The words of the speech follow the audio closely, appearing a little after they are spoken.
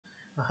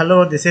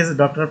Hello, this is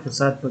Dr.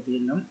 Prasad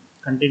Prathilam,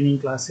 continuing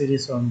class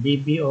series on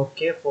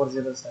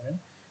BBOK407,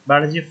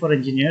 Biology for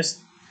Engineers.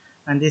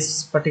 And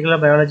this particular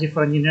Biology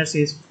for Engineers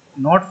is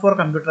not for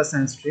computer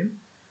science stream.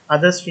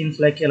 Other streams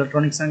like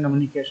electronics and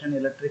communication,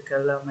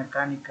 electrical,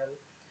 mechanical,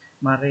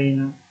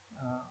 marine,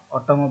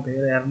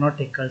 automobile,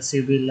 aeronautical,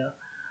 civil,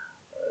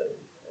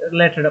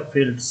 related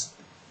fields.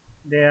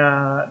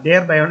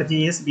 Their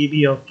biology is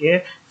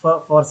BBOK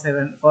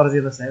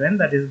 407,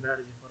 that is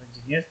biology for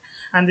engineers,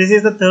 and this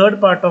is the third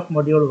part of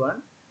module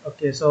 1.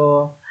 Okay,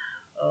 so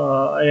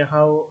I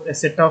have a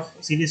set of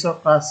series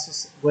of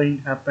classes going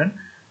to happen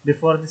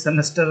before the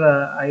semester.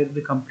 I will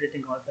be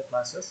completing all the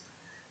classes,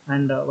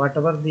 and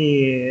whatever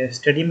the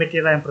study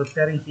material I am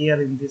preparing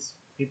here in this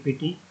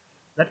PPT,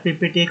 that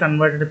PPT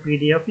converted to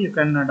PDF you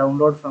can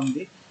download from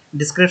the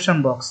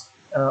description box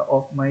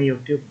of my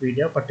YouTube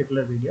video,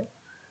 particular video.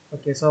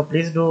 Okay, so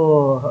please do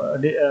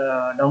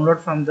download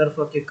from there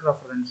for quick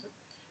reference.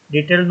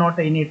 Detailed note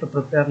I need to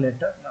prepare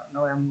later.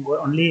 Now I am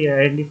only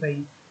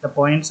identifying the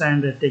points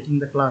and taking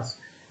the class,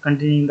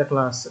 continuing the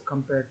class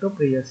compared to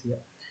previous year.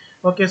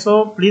 Okay,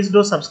 so please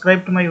do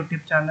subscribe to my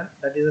YouTube channel.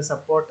 That is the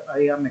support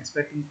I am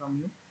expecting from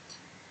you.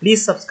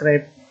 Please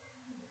subscribe,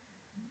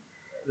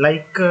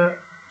 like,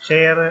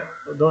 share,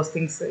 those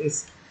things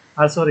is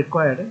also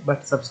required,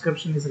 but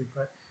subscription is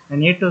required. I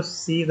need to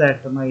see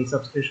that my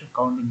subscription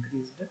count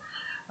increased,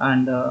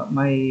 and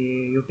my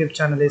YouTube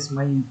channel is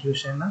my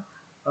intuition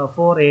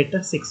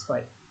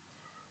 4865.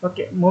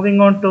 Okay,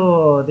 moving on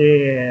to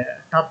the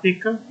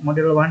topic,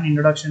 module 1,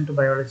 introduction to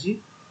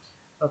biology.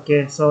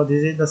 Okay, so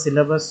this is the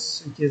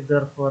syllabus which is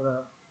there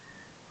for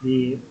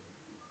the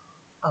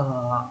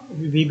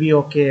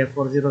VBOK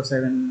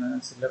 407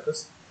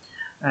 syllabus,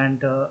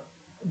 and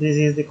this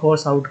is the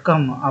course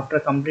outcome. After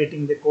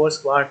completing the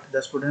course, what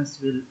the students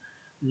will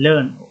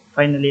learn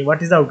finally,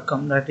 what is the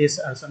outcome, that is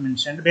also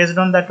mentioned. Based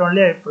on that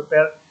only I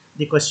prepare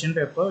the question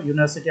paper.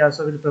 University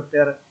also will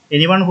prepare,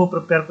 anyone who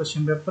prepare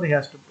question paper, he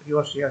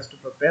or she has to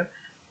prepare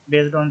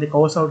based on the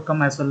course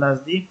outcome as well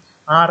as the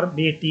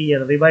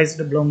RBT,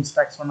 revised Bloom's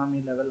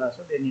taxonomy level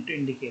also they need to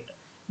indicate.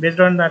 Based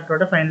on that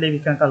finally we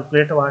can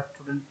calculate what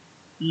student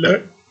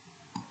learn,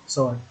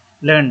 so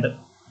learned.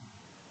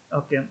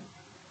 Okay.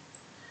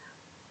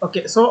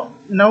 Okay, so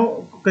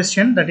now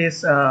question, that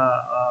is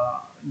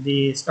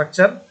the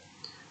structure,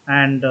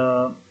 and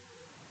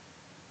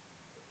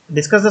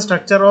discuss the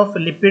structure of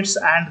lipids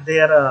and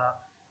their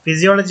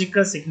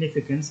physiological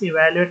significance.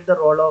 Evaluate the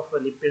role of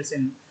lipids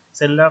in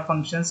cellular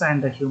functions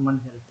and human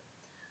health.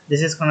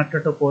 This is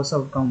connected to course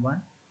outcome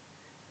 1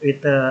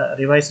 with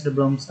revised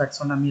Bloom's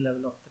taxonomy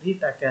level of 3,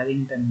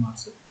 carrying 10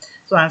 marks.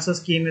 So answer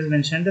scheme is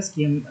mentioned, the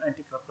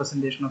schematic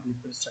representation of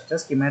lipid structure,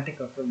 schematic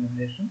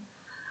representation,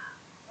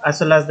 as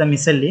well as the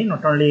micelle,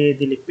 not only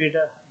the lipid,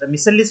 the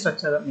micelle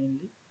structure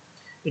mainly.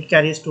 It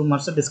carries 2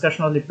 marks.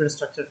 Discussion of lipid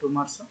structure 2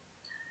 marks.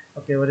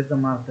 Okay, where is the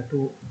mark?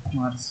 2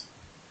 marks.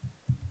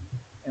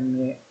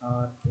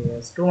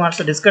 MARKS 2 marks.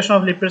 Discussion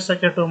of lipid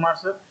structure 2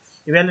 marks.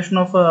 Evaluation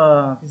of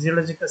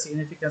physiological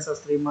significance as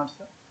 3 marks.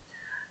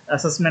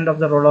 Assessment of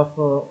the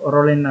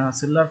role in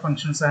cellular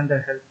functions and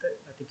health,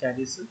 that it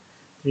carries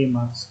 3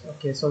 marks.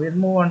 Okay, so we'll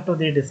move on to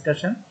the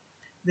discussion.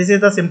 This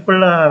is the simple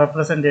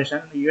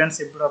representation. Even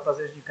simple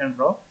representation you can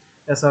draw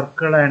a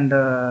circle and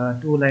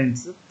 2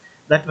 lines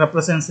that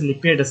represents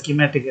lipid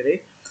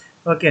schematically.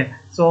 Okay,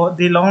 so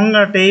the long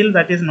tail,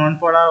 that is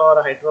non-polar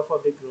or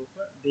hydrophobic group.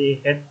 The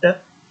head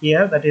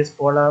here, that is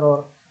polar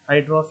or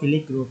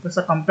hydrophilic group.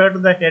 So compared to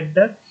the head,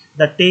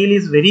 the tail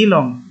is very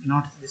long,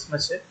 not this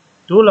much,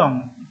 too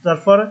long.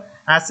 Therefore,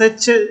 as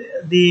such,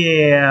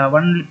 the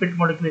one lipid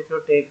molecule if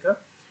you take,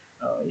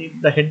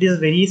 the head is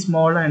very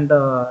small and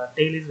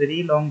tail is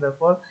very long.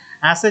 Therefore,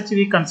 as such,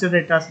 we consider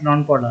it as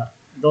non-polar.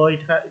 Though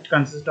it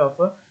consists of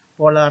a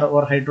polar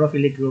or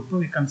hydrophilic group,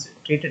 we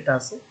treat it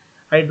as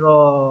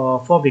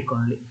hydrophobic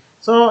only.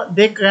 So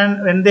they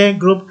can, when they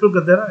group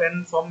together,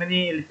 when so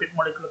many lipid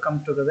molecules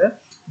come together,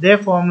 they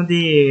form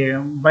the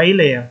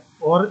bilayer,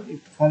 or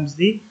it forms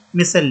the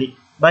micelle.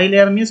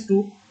 Bilayer means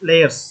 2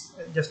 layers,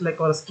 just like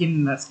our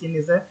skin. Skin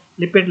is a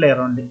lipid layer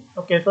only.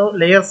 Okay, so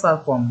layers are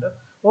formed,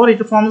 or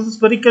it forms a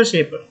spherical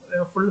shape,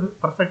 a full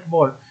perfect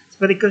ball,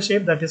 spherical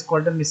shape, that is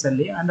called a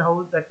micelle. And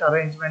how that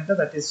arrangement,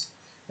 that is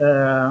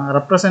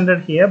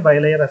represented here,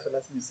 bilayer as well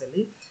as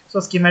micelle. So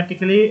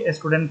schematically a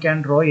student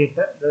can draw it.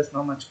 There is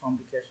no much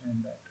complication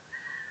in that.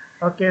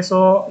 Okay,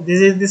 so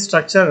this is the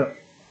structure,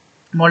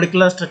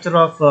 molecular structure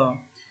of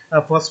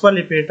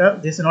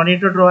phospholipid. This is no need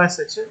to draw as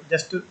such,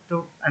 just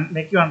to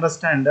make you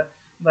understand.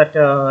 But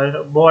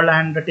ball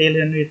and tail,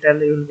 when we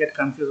tell, you will get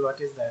confused what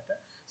is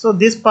that. So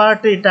this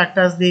part, it acts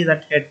as the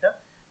that head,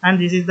 and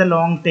this is the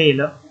long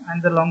tail,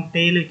 and the long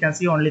tail you can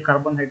see only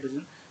carbon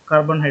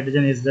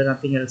hydrogen is there,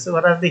 nothing else.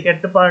 Whereas the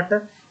head part,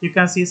 you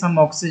can see some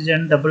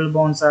oxygen, double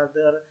bonds are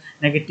there,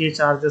 negative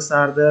charges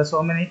are there,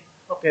 so many.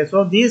 Okay,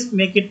 so these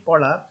make it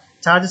polar,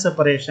 charge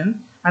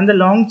separation, and the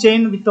long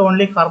chain with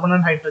only carbon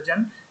and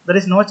hydrogen, there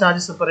is no charge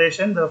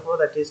separation, therefore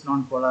that is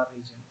non-polar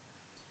region.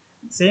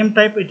 Same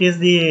type it is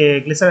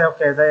the glycerol.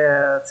 Okay,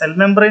 the cell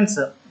membranes,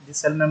 The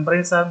cell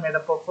membranes are made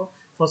up of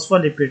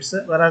phospholipids,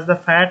 whereas the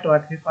fat,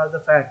 what we call the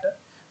fat,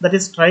 that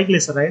is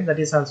triglyceride, that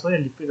is also a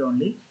lipid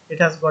only. It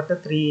has got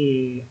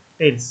three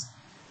tails.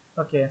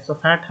 Okay, so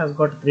fat has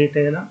got three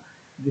tails.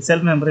 The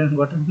cell membrane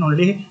got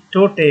only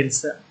two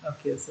tails.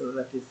 Okay, so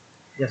that is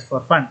just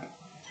for fun.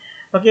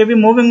 Okay, we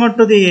moving on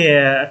to the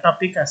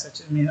topic as such.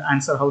 I mean,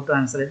 answer how to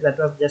answer it. That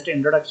was just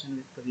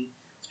introduction to the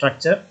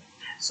structure.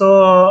 So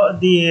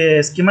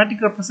the schematic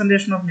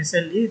representation of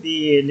micelle, the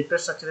lipid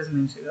structure is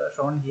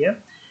shown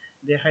here.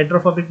 The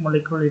hydrophobic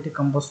molecule it is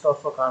composed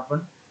of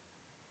carbon,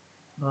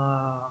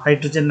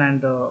 hydrogen,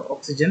 and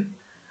oxygen.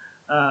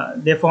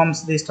 They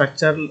forms the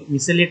structure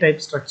micelle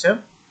type structure.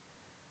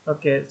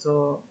 Okay,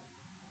 so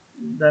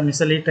the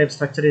micelle type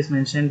structure is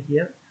mentioned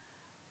here.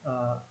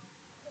 Uh,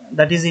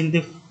 that is in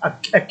the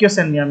aqueous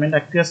environment.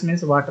 Aqueous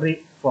means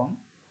watery form.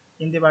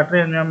 In the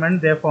watery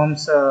environment, they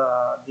forms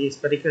the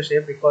spherical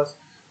shape because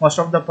most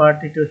of the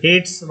part it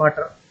hates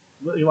water.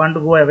 You want to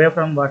go away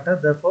from water,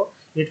 therefore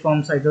it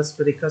forms either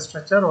spherical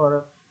structure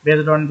or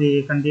based on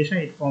the condition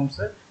it forms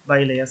a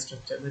bilayer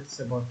structure. That's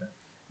about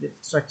the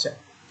structure.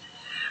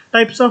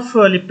 Types of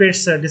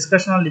lipids,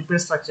 discussion on lipid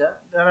structure.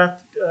 There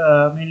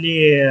are mainly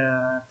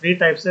three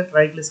types: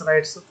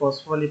 triglycerides,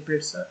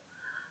 phospholipids,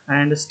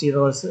 and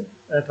sterols.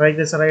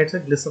 Triglycerides,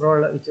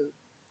 glycerol, which is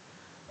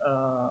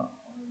uh,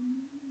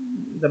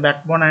 the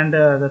backbone, and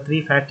the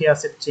three fatty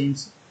acid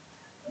chains,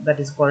 that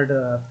is called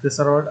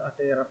glycerol.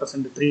 They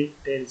represent three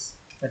tails,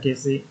 that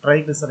is the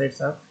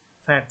triglycerides are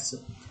fats.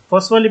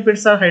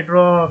 Phospholipids are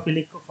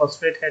hydrophilic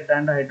phosphate head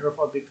and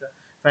hydrophobic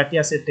fatty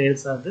acid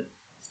tails are the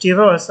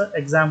sterols.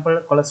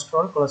 Example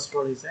cholesterol.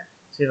 Cholesterol is a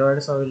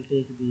steroid. So I will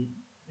take the,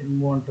 we'll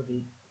move on to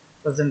the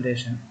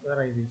presentation where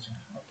I reached.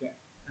 Okay,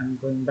 I'm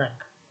going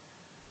back.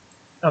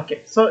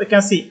 Okay, so you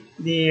can see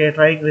the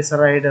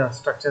triglyceride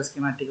structure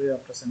schematically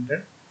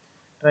represented.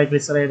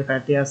 Triglyceride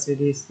fatty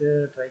acid is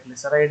there,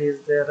 triglyceride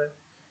is there,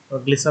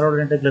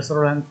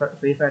 glycerol and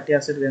free fatty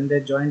acid, when they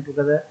join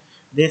together,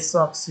 this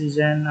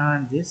oxygen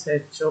and this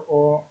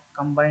HO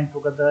combined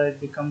together,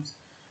 it becomes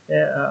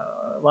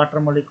a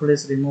water molecule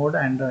is removed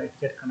and it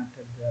get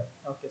connected there.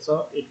 Okay,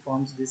 so it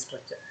forms this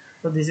structure.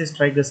 So this is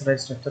triglyceride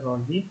structure or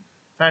the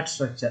fat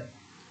structure.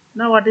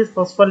 Now, what is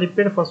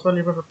phospholipid?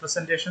 Phospholipid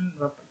representation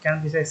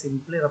can be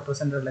simply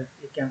represented like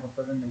it can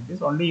represent like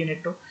this. Only you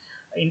need to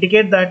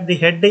indicate that the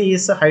head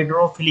is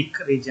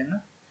hydrophilic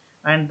region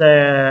and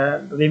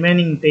the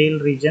remaining tail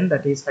region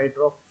that is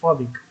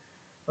hydrophobic.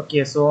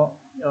 Okay, so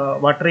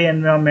watery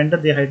environment,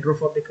 the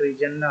hydrophobic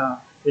region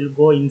will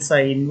go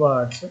inside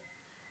inwards,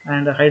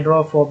 and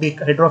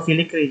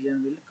hydrophilic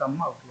region will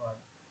come outward.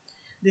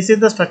 This is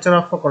the structure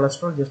of a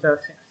cholesterol, just a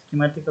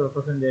schematic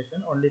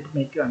representation, only to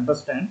make you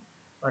understand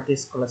what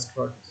is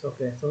cholesterol. So,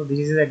 okay, so this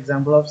is an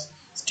example of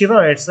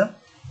steroids.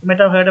 You might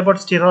have heard about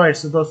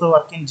steroids. Those who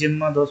work in gym,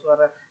 those who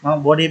are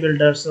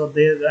bodybuilders, so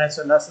they as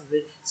well as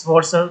the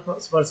sports.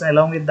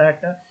 Along with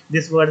that,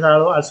 these words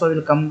also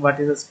will come. What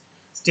is a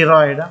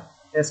steroid?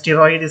 A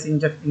steroid is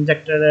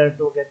injected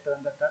to get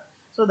that.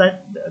 So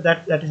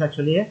that is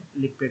actually a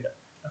lipid.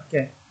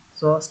 Okay,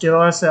 so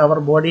steroids, our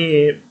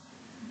body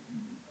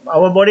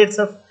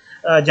itself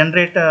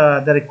generate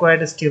the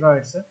required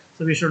steroids,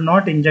 so we should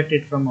not inject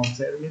it from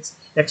outside. It means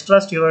extra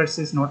steroids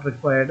is not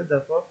required,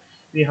 therefore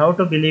we have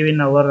to believe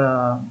in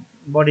our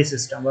body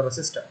system, our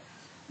system,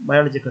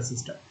 biological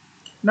system.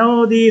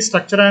 Now the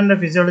structure and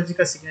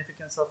physiological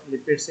significance of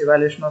lipids.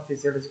 Evaluation of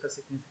physiological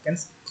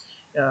significance.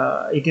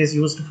 It is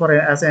used for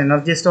as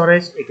energy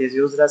storage, it is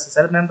used as a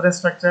cell membrane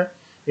structure,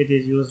 it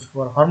is used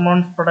for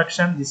hormone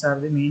production. These are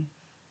the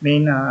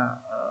main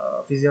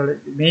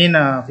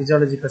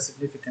physiological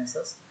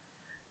significances.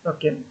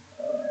 Okay,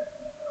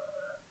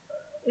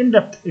 in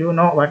depth, you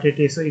know what it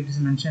is, so it is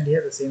mentioned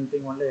here. The same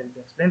thing only will be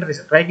explained.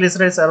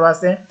 Triglycerides serve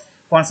as a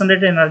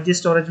concentrated energy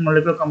storage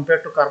molecule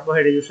compared to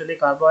carbohydrates. Usually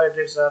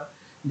carbohydrates are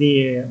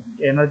the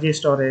energy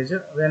storage.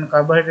 When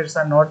carbohydrates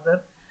are not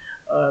there,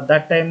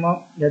 that time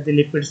the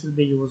lipids will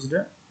be used.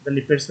 The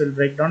lipids will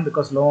break down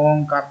because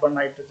long carbon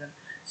nitrogen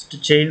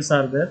chains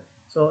are there.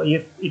 So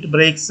if it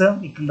breaks,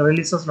 it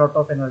releases lot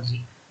of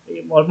energy,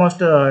 almost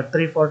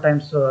 3-4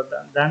 times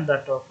than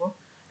that of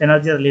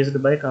energy released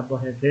by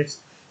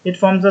carbohydrates. It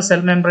forms the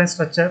cell membrane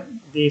structure.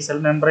 The cell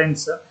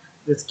membranes,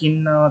 the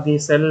skin, the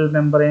cell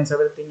membranes,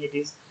 everything, it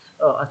is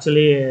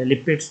actually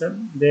lipids.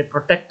 They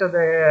protect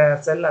the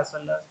cell as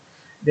well as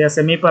they are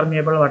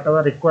semi-permeable.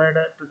 Whatever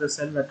required to the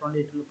cell, that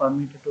only it will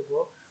permit to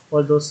go.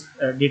 All those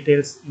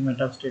details you might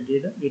have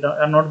studied. We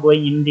are not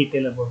going in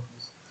detail about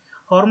this.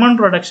 Hormone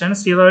production.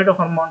 Steroid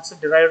hormones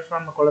derived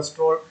from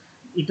cholesterol.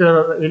 It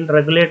will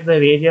regulate the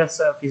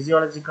various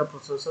physiological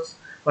processes.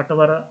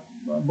 Whatever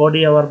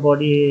our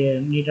body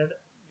needed,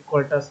 we call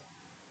it as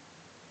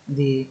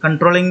the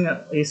controlling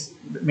is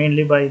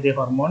mainly by the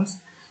hormones.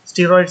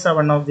 Steroids are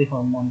one of the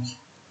hormones.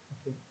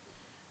 Okay.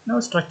 Now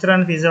structure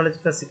and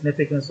physiological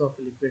significance of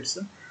lipids.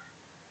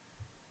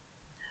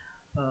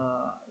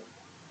 Uh,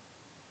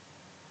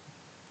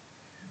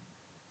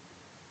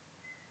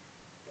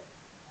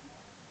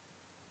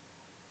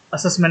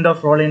 Assessment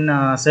of role in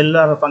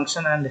cellular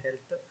function and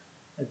health.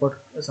 I got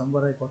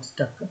somewhere I got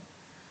stuck.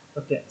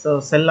 Okay, so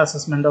cell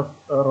assessment of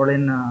role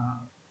in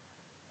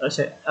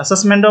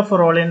assessment of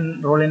role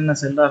in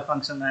cellular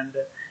function and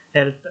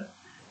health.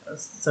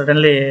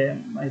 Suddenly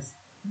I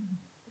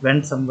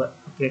went somewhere.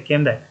 Okay,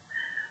 came back.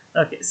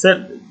 Okay,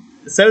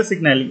 cell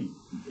signaling.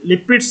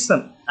 Lipids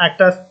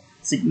act as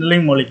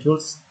signaling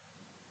molecules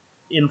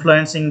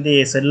influencing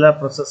the cellular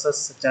processes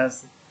such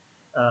as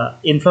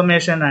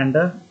inflammation and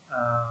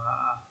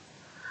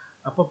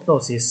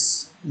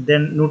apoptosis.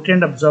 Then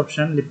nutrient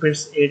absorption.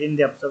 Lipids aid in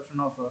the absorption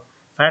of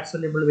fat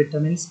soluble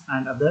vitamins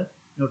and other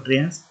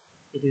nutrients.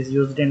 It is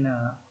used in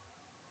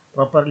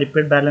proper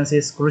lipid balance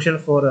is crucial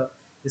for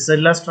the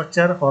cellular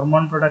structure,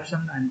 hormone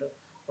production, and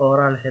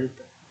overall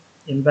health.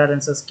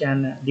 Imbalances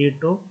can lead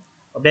to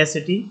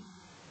obesity,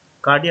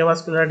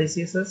 cardiovascular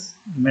diseases,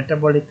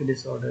 metabolic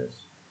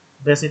disorders.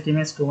 Obesity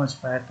means too much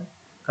fat.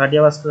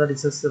 Cardiovascular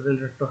diseases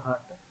related to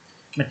heart.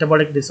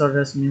 Metabolic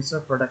disorders means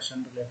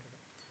production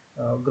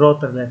related,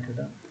 growth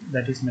related.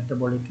 That is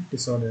metabolic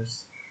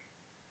disorders.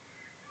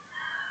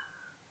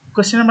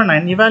 Question number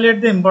 9.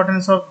 Evaluate the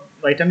importance of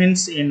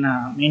vitamins in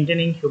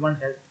maintaining human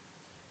health.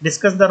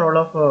 Discuss the role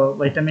of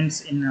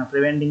vitamins in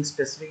preventing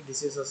specific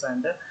diseases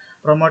and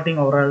promoting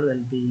overall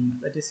well-being.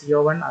 That is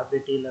CO1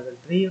 RBT level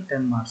 3,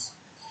 10 marks.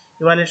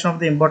 Evaluation of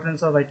the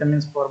importance of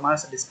vitamins 4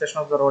 marks. Discussion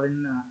of the role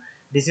in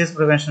disease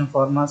prevention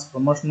 4 marks.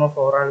 Promotion of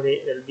overall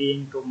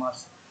well-being 2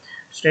 marks.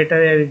 Straight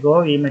away we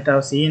go. We might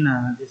have seen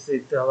this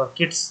with our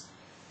kids.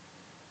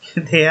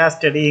 They are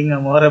studying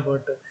more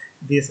about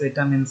these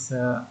vitamins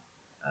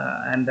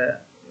and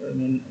I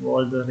mean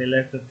all the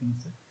related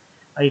things.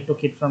 I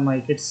took it from my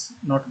kids,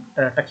 not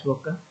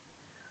textbook.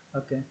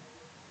 Okay,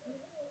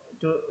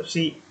 to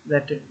see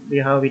that we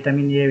have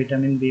vitamin A,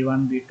 vitamin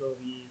B1, B2,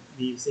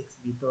 B6,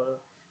 B12,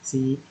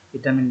 C,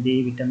 vitamin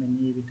D, vitamin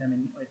E,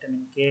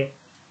 vitamin K,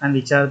 and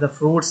which are the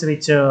fruits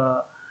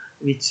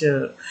which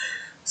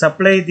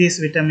supply these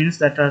vitamins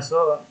that are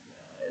so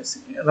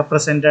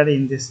represented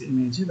in this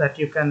image, that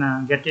you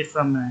can get it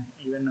from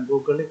even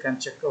Google. You can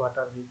check what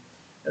are the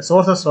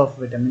sources of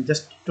vitamin,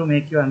 just to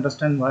make you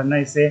understand. When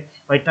I say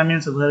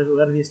vitamins,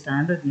 where we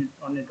stand, you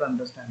need to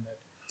understand that.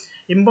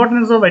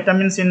 Importance of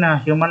vitamins in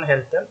human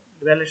health.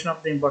 Evaluation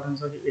of the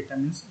importance of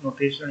vitamins,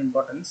 nutritional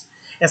importance.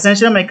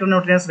 Essential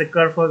micronutrients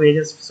required for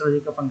various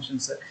physiological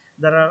functions.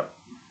 There are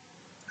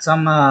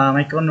some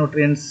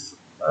micronutrients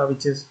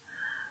which is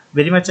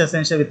very much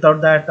essential. Without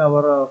that,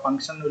 our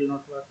function will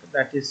not work.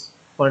 That is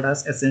called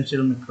as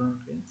essential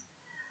micronutrients.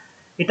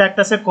 It acts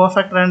as a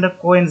cofactor and a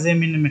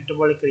coenzyme in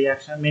metabolic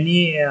reaction.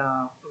 Many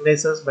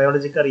places,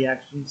 biological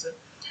reactions,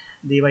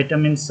 the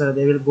vitamins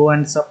they will go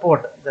and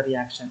support the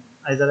reaction,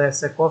 either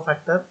as a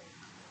cofactor,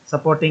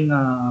 supporting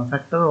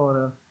factor,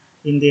 or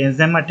in the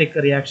enzymatic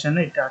reaction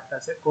it acts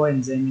as a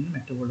coenzyme in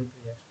metabolic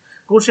reaction.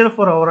 Crucial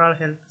for overall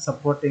health,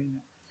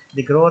 supporting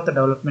the growth,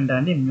 development,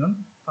 and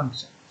immune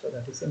function. So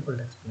that is simple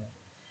to explain.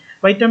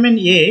 Vitamin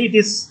A, it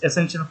is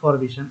essential for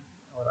vision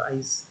or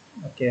eyes.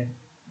 Okay,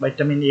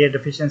 vitamin A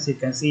deficiency, you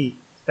can see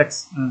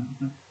specs.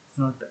 It's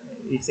not,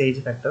 it's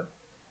age factor.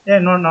 Yeah,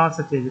 no, not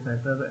such age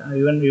factor.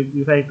 Even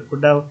if I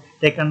could have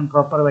taken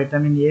proper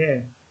vitamin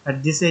A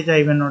at this age,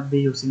 I will not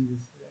be using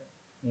this.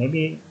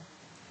 Maybe.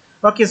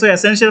 Okay, so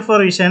essential for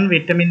vision,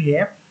 vitamin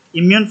A,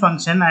 immune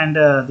function, and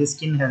the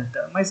skin health.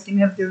 My skin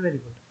health is very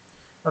good.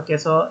 Okay,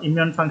 so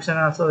immune function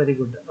also very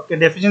good. Okay,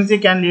 deficiency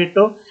can lead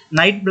to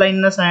night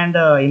blindness and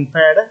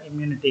impaired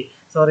immunity.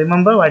 So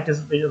remember what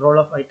is the role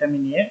of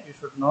vitamin A, you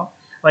should know.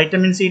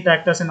 Vitamin C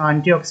acts as an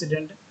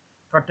antioxidant,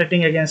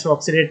 protecting against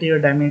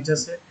oxidative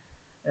damages.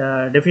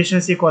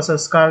 Deficiency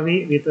causes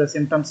scurvy with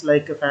symptoms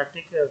like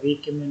fatigue,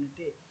 weak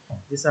immunity.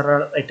 These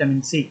are all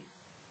vitamin C.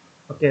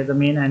 Okay, the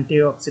main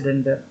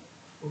antioxidant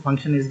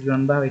function is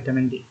given by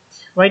vitamin D.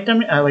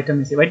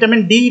 Vitamin C.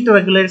 Vitamin D, it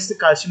regulates the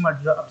calcium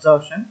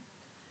absorption,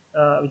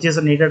 which is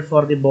needed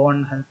for the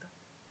bone health.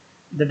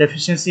 The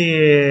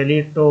deficiency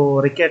lead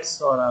to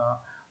rickets or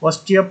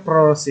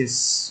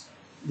osteoporosis.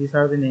 These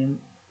are the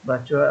name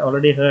that you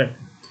already heard.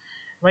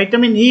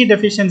 Vitamin E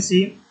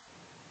deficiency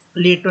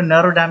lead to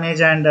nerve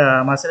damage and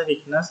muscle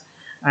weakness.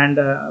 And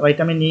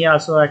vitamin E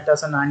also acts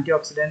as an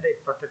antioxidant,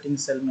 protecting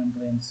cell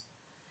membranes.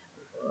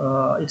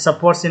 It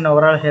supports in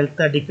overall health.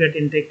 Adequate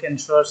intake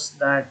ensures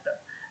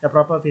that a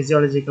proper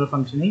physiological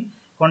functioning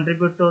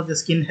contribute to the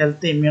skin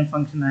health, immune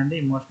function, and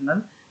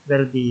emotional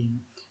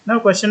well-being. Now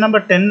question number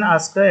 10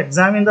 asks,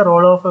 examine the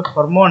role of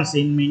hormones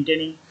in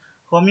maintaining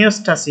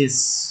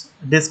homeostasis.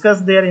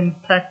 Discuss their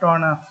impact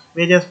on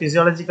various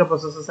physiological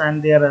processes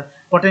and their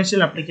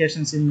potential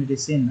applications in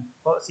medicine.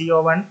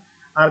 CO1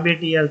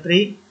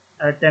 RBTL3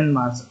 10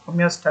 marks.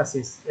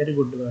 Homeostasis, very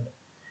good word.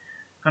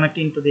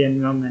 Connecting to the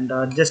environment,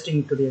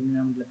 adjusting to the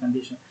environmental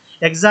condition.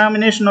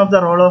 Examination of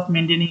the role of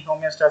maintaining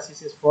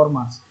homeostasis is 4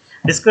 marks.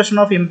 Discussion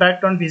of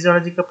impact on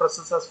physiological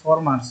processes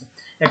 4 marks.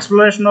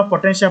 Exploration of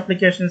potential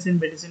applications in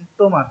medicine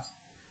 2 marks.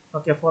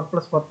 Okay, 4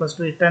 plus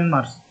 2 is 10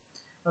 marks.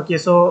 Okay,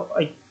 so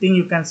I think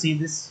you can see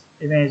this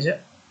image.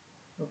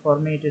 So for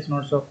me it is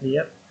not so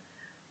clear.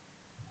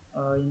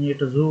 You need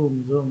to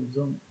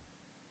zoom.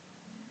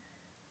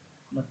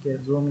 Okay,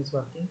 zoom is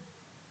working.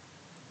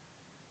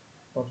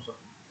 Hope so.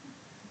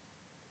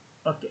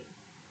 Okay,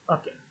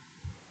 okay,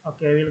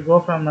 okay. I will go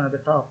from the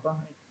top.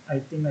 I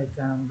think I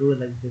can do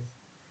like this.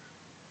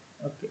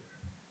 Okay,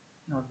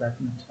 not that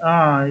much.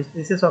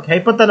 This is okay.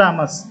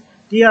 Hypothalamus,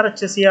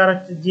 TRH,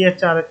 CRH,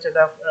 GHRH,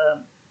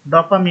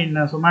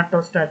 dopamine,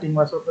 somatostatin,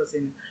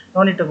 vasopressin.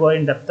 No need to go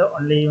in depth.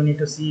 Only you need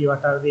to see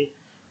what are the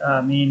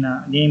main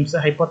names.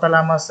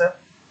 Hypothalamus,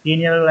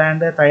 pineal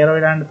gland,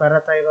 thyroid and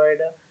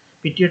parathyroid,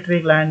 pituitary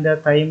gland,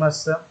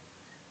 thymus.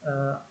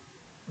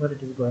 Where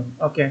it is going?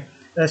 Okay,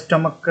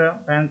 stomach,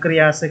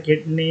 pancreas,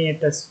 kidney,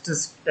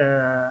 testis,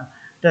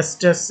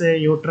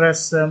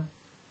 uterus.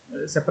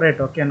 Separate,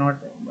 okay,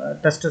 not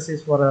testis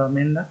is for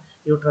men,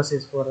 uterus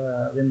is for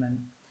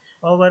women,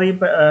 ovary,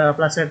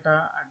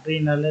 placenta,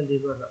 adrenal,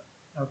 liver.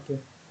 Okay,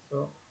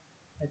 so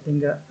I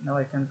think now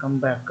I can come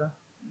back.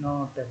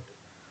 No, that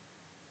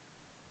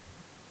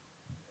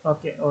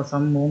okay. Or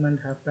some movement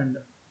happened.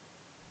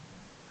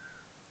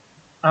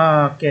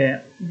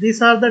 Okay,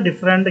 these are the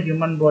different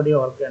human body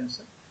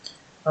organs.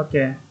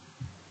 Okay,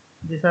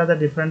 these are the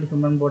different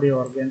human body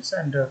organs,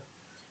 and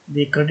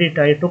the credit,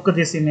 I took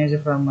this image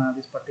from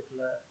this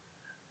particular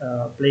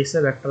place,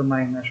 vector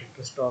mine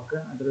stock.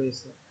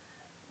 Otherwise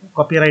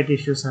copyright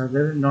issues are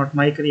there, not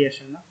my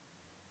creation.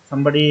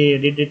 Somebody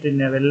did it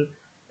in a well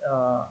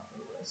uh,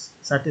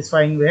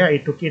 satisfying way. I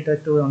took it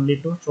to only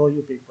to show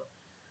you people.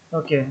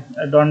 Okay,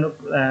 don't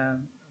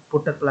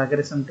put a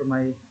plagiarism to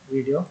my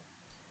video.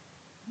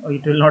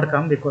 It will not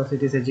come because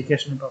it is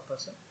educational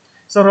purpose.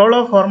 So role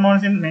of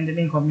hormones in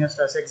maintaining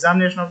homeostasis.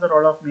 Examination of the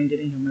role of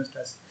maintaining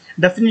homeostasis.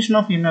 Definition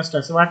of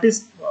homeostasis. What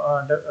is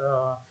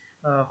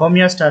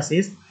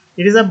homeostasis?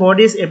 It is a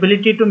body's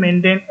ability to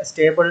maintain a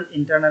stable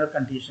internal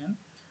condition.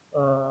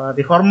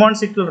 The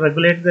hormones, it will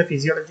regulate the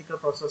physiological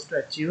process to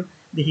achieve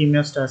the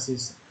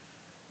homeostasis.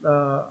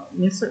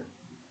 Means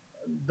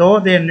though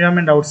the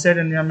environment, outside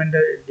environment,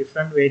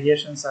 different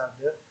variations are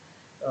there.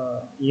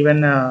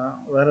 Even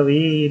where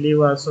we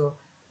live also,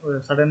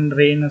 sudden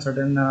rain,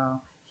 sudden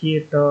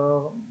heat,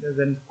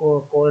 then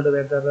cold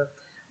weather.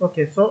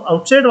 Okay, so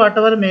outside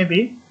whatever may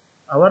be,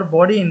 our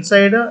body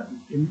inside,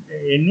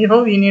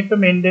 anyhow we need to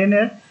maintain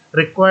a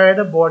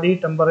required body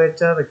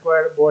temperature,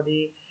 required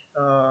body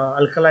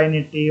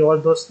alkalinity, all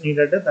those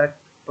needed. That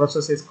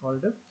process is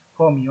called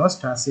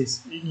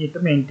homeostasis. We need to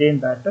maintain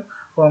that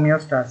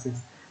homeostasis.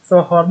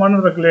 So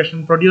hormonal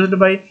regulation produced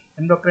by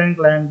endocrine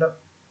gland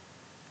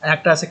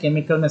act as a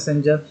chemical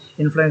messenger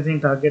influencing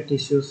target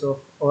tissues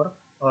of or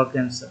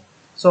organs.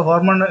 So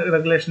hormone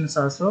regulation is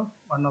also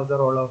one of the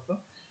role of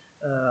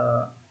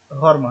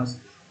hormones.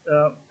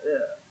 Uh,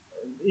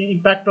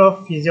 Impact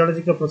of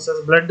physiological process: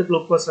 blood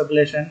glucose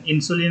regulation,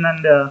 insulin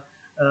and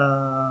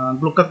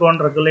glucagon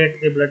regulate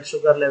the blood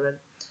sugar level,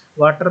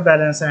 water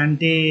balance,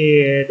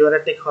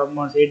 antidiuretic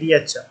hormones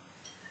ADH.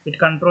 It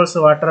controls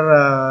water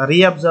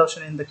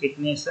reabsorption in the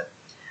kidneys.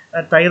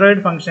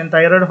 Thyroid function: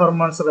 thyroid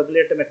hormones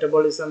regulate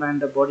metabolism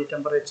and body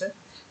temperature.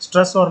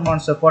 Stress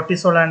hormones,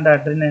 cortisol and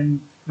adrenaline,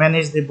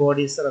 manage the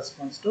body's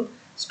response to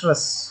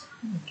stress.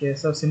 Okay,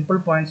 so simple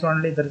points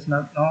only. There is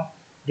no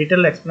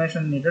detailed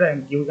explanation needed,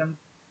 and you can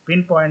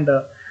pinpoint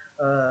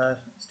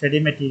study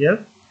material.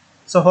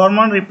 So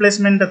hormone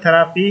replacement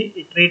therapy,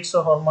 it treats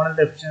hormonal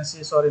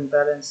deficiencies or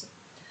imbalance.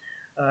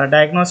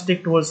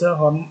 Diagnostic tools,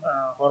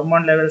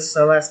 hormone levels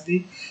serve as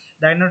the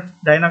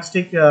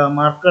diagnostic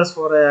markers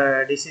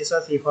for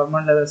diseases. If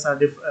hormone levels are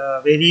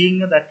varying,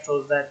 that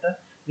shows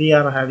that we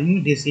are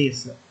having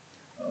disease,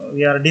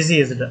 we are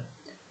diseased.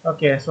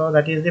 Okay, so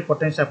that is the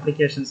potential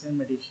applications in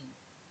medicine.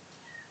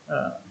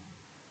 uh,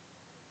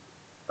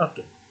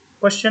 okay,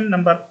 question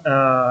number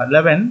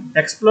 11.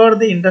 Explore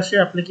the industry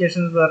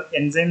applications where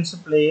enzymes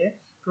play a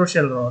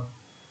crucial role.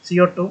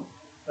 CO2,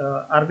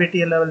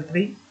 RBTL level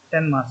 3,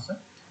 10 marks.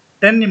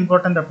 10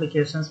 important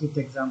applications with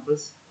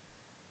examples.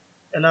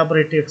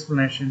 Elaborate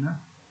explanation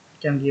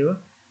can give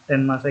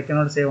 10 marks. I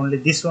cannot say only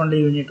this only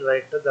you need to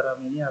write. There are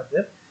many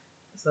other.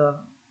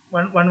 So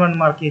one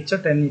mark each,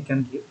 10 you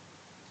can give.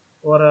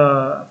 Or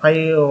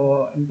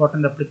 5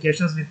 important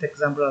applications with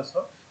example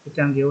also, you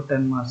can give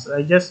 10 marks.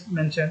 I just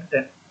mentioned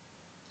 10.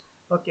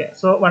 Okay,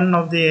 so one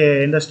of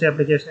the industry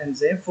application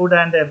is food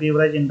and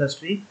beverage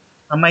industry.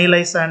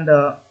 Amylase and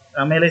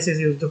amylase is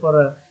used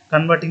for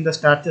converting the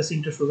starches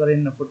into sugar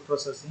in food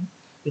processing,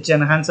 which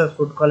enhances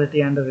food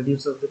quality and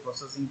reduces the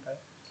processing time.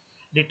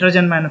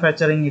 Detergent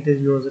manufacturing, it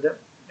is used.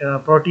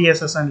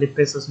 Proteases and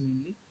lipases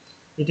mainly.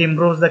 It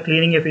improves the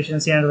cleaning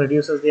efficiency and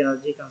reduces the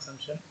energy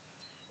consumption.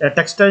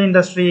 Textile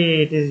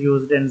industry, it is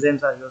used.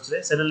 Enzymes are used.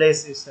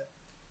 Cellulase is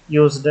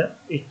used.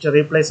 It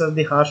replaces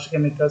the harsh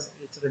chemicals.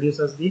 It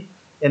reduces the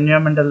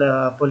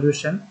environmental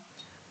pollution.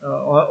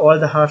 All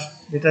the harsh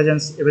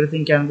detergents,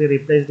 everything can be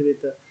replaced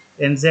with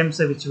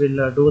enzymes which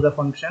will do the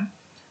function.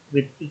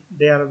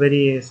 They are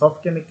very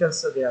soft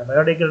chemicals. They are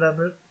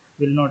biodegradable.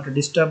 Will not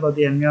disturb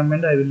the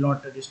environment. I will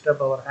not disturb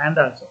our hand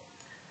also.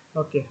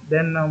 Okay,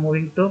 then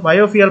moving to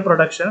biofuel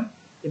production.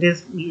 It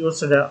is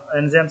used,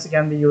 enzymes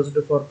can be used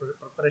for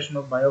preparation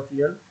of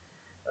biofuel,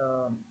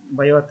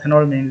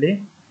 bioethanol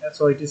mainly.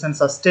 So it is a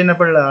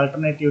sustainable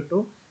alternative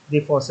to the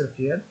fossil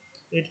fuel.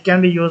 It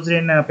can be used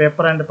in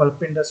paper and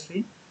pulp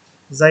industry.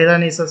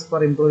 Xylene is used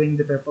for improving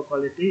the paper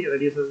quality,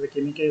 reduces the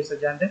chemical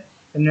usage and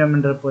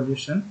environmental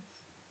pollution.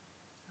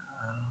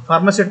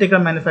 Pharmaceutical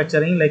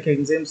manufacturing, like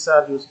enzymes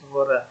are used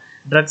for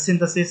drug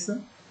synthesis,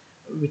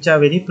 which are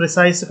very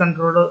precise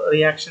controlled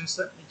reactions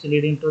which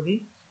leading to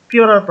the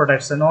purer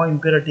products, no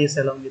impurities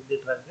along with the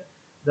drug.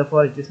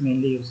 Therefore, it is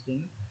mainly used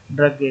in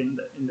drug in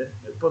the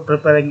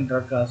preparing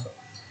drug also.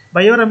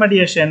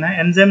 Bioremediation,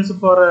 enzymes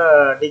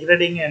for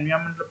degrading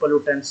environmental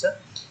pollutants.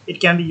 It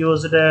can be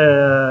used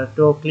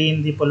to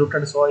clean the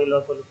polluted soil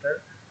or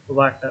polluted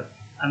water.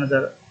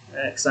 Another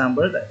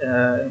example,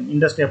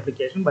 industry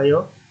application,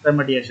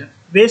 bioremediation.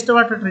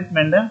 Wastewater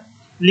treatment,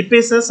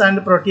 lipases and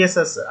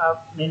proteases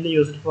are mainly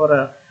used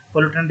for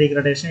pollutant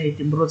degradation. It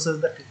improves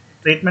the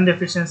treatment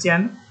efficiency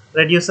and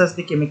reduces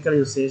the chemical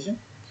usage.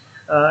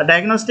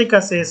 Diagnostic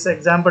assays,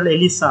 example,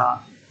 ELISA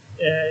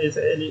is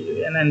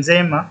an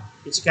enzyme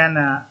which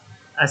can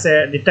as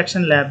a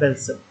detection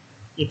labels.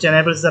 It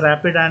enables the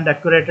rapid and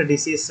accurate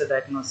disease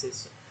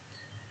diagnosis.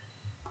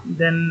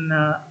 Then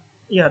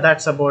yeah,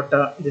 that's about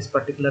this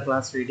particular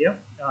class video.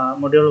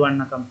 Module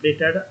 1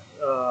 completed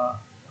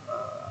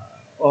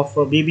of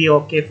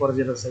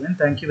BBOK407.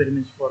 Thank you very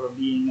much for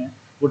being a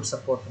good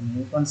support to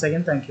me. Once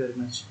again, thank you very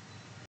much.